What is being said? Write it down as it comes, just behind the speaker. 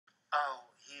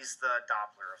Oh, he's the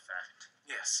Doppler effect.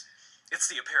 Yes. It's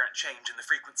the apparent change in the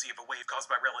frequency of a wave caused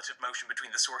by relative motion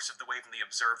between the source of the wave and the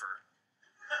observer.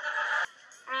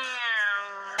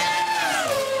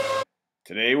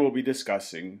 Today we'll be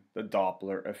discussing the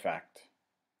Doppler effect.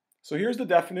 So here's the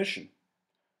definition,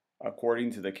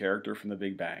 according to the character from the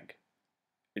Big Bang.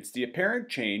 It's the apparent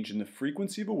change in the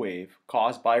frequency of a wave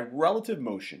caused by relative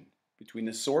motion between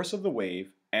the source of the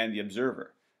wave and the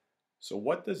observer. So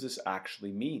what does this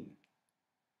actually mean?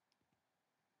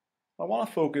 I want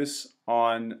to focus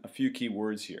on a few key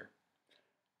words here.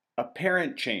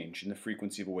 Apparent change in the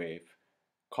frequency of a wave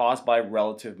caused by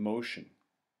relative motion.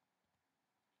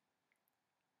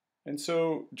 And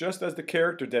so, just as the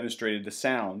character demonstrated the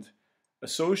sound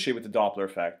associated with the Doppler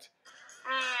effect,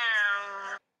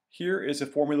 here is a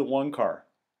Formula One car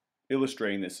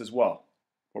illustrating this as well.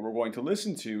 What we're going to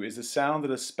listen to is the sound that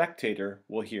a spectator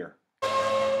will hear.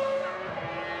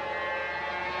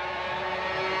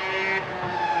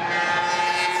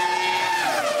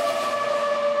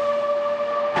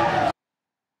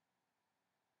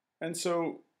 And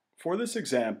so, for this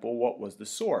example, what was the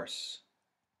source?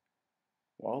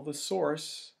 Well, the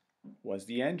source was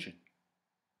the engine.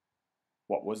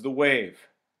 What was the wave?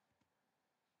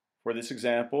 For this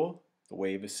example, the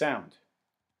wave is sound.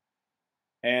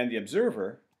 And the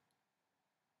observer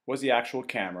was the actual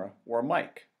camera or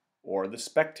mic, or the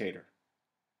spectator.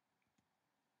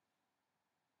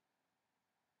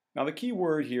 Now the key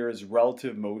word here is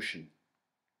relative motion.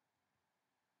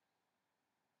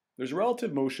 There's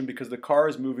relative motion because the car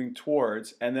is moving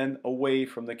towards and then away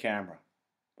from the camera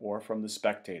or from the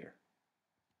spectator.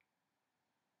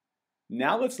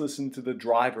 Now let's listen to the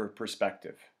driver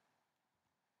perspective.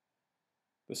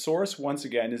 The source, once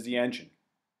again, is the engine.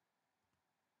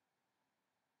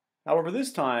 However,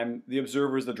 this time, the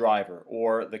observer is the driver,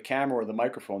 or the camera or the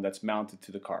microphone that's mounted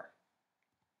to the car.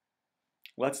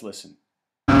 Let's listen.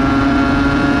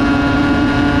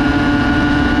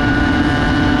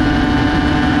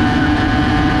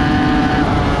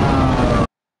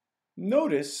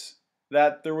 Notice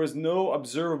that there was no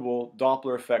observable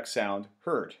Doppler effect sound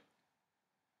heard.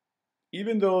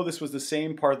 Even though this was the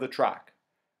same part of the track,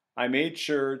 I made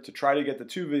sure to try to get the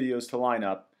two videos to line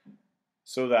up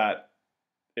so that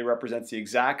it represents the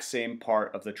exact same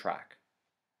part of the track.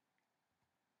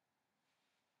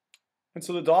 And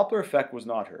so the Doppler effect was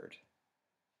not heard.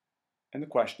 And the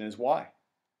question is why?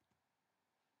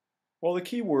 Well, the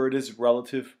key word is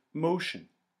relative motion.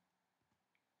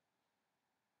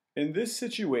 In this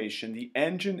situation, the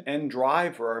engine and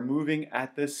driver are moving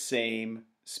at the same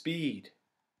speed.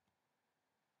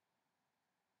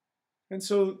 And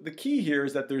so the key here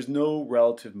is that there's no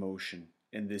relative motion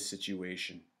in this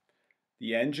situation.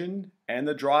 The engine and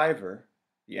the driver,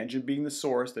 the engine being the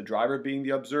source, the driver being the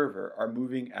observer, are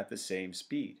moving at the same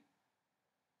speed.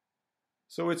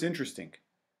 So it's interesting.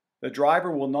 The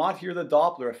driver will not hear the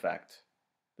Doppler effect,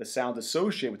 the sound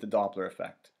associated with the Doppler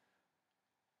effect,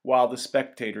 while the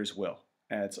spectators will.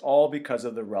 And it's all because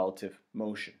of the relative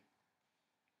motion.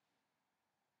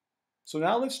 So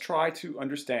now let's try to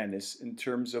understand this in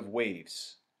terms of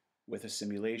waves with a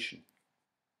simulation.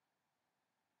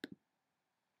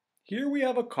 Here we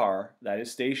have a car that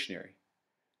is stationary.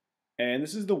 And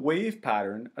this is the wave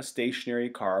pattern a stationary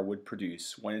car would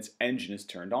produce when its engine is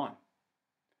turned on.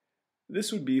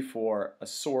 This would be for a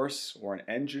source or an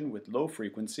engine with low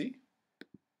frequency.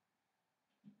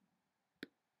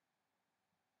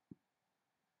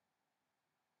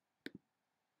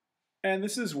 And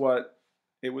this is what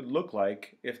it would look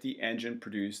like if the engine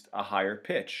produced a higher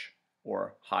pitch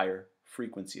or higher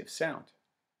frequency of sound.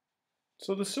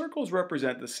 So the circles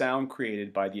represent the sound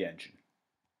created by the engine.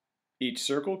 Each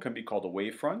circle can be called a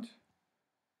wavefront,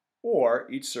 or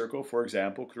each circle, for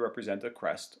example, could represent a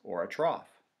crest or a trough.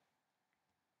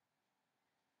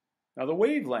 Now the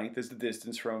wavelength is the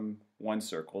distance from one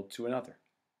circle to another,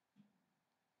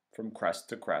 from crest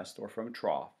to crest or from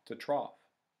trough to trough.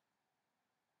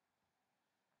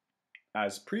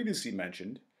 As previously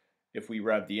mentioned, if we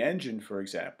rev the engine, for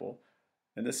example,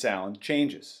 then the sound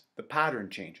changes, the pattern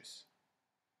changes.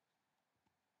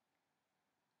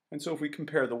 And so if we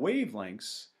compare the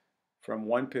wavelengths from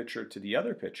one picture to the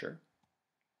other picture,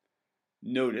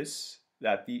 notice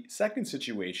that the second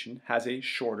situation has a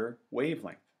shorter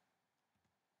wavelength.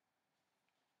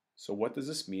 So what does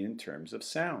this mean in terms of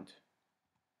sound?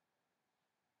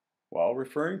 Well,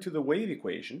 referring to the wave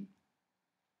equation,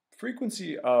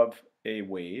 frequency of a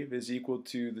wave is equal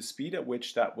to the speed at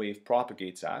which that wave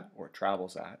propagates at, or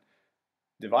travels at,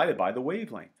 divided by the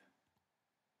wavelength.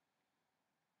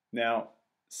 Now,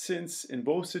 since in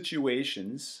both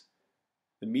situations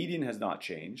the median has not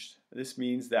changed, this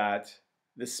means that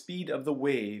the speed of the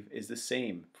wave is the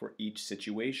same for each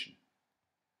situation.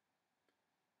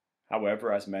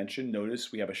 However, as mentioned,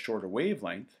 notice we have a shorter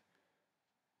wavelength.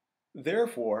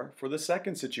 Therefore, for the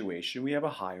second situation, we have a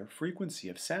higher frequency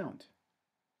of sound,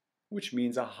 which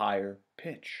means a higher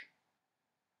pitch.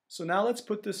 So now let's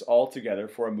put this all together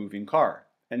for a moving car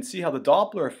and see how the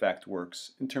Doppler effect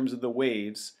works in terms of the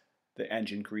waves the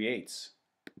engine creates.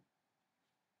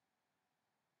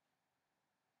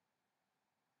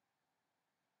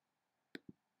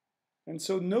 And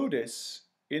so notice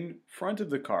in front of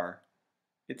the car,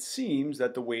 it seems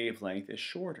that the wavelength is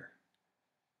shorter.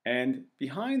 And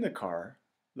behind the car,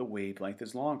 the wavelength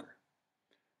is longer.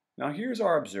 Now here's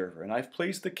our observer, and I've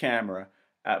placed the camera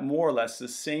at more or less the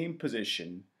same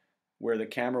position where the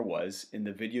camera was in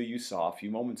the video you saw a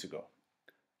few moments ago.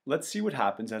 Let's see what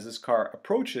happens as this car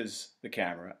approaches the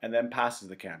camera and then passes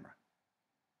the camera.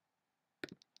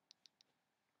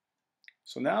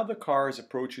 So now the car is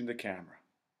approaching the camera.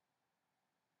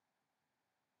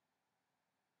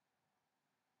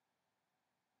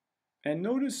 And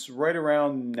notice right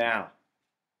around now,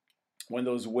 when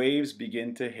those waves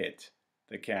begin to hit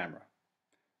the camera,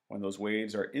 when those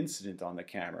waves are incident on the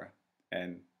camera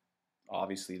and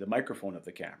obviously the microphone of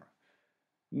the camera,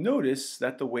 notice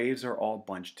that the waves are all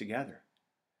bunched together.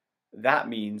 That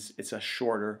means it's a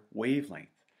shorter wavelength.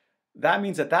 That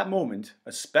means at that moment,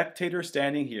 a spectator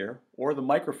standing here or the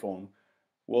microphone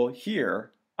will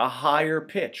hear a higher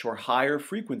pitch or higher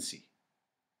frequency.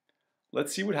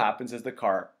 Let's see what happens as the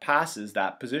car passes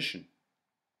that position.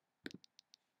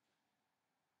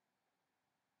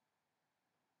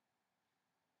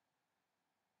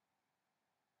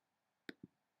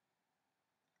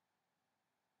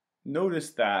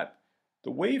 Notice that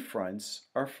the wavefronts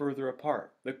are further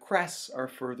apart. The crests are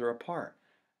further apart.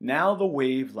 Now the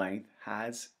wavelength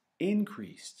has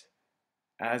increased.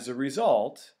 As a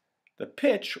result, the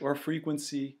pitch or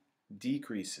frequency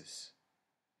decreases.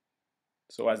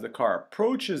 So as the car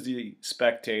approaches the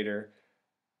spectator,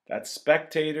 that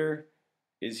spectator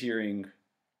is hearing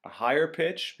a higher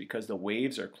pitch because the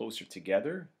waves are closer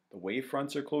together, the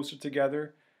wavefronts are closer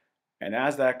together, and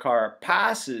as that car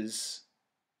passes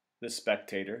the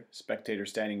spectator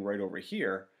standing right over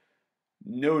here,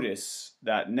 notice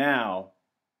that now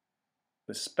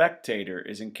the spectator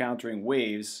is encountering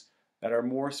waves that are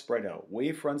more spread out,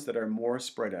 wavefronts that are more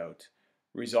spread out,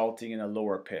 resulting in a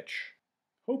lower pitch.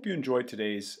 Hope you enjoyed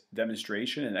today's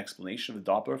demonstration and explanation of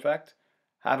the Doppler effect.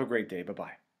 Have a great day.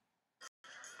 Bye-bye.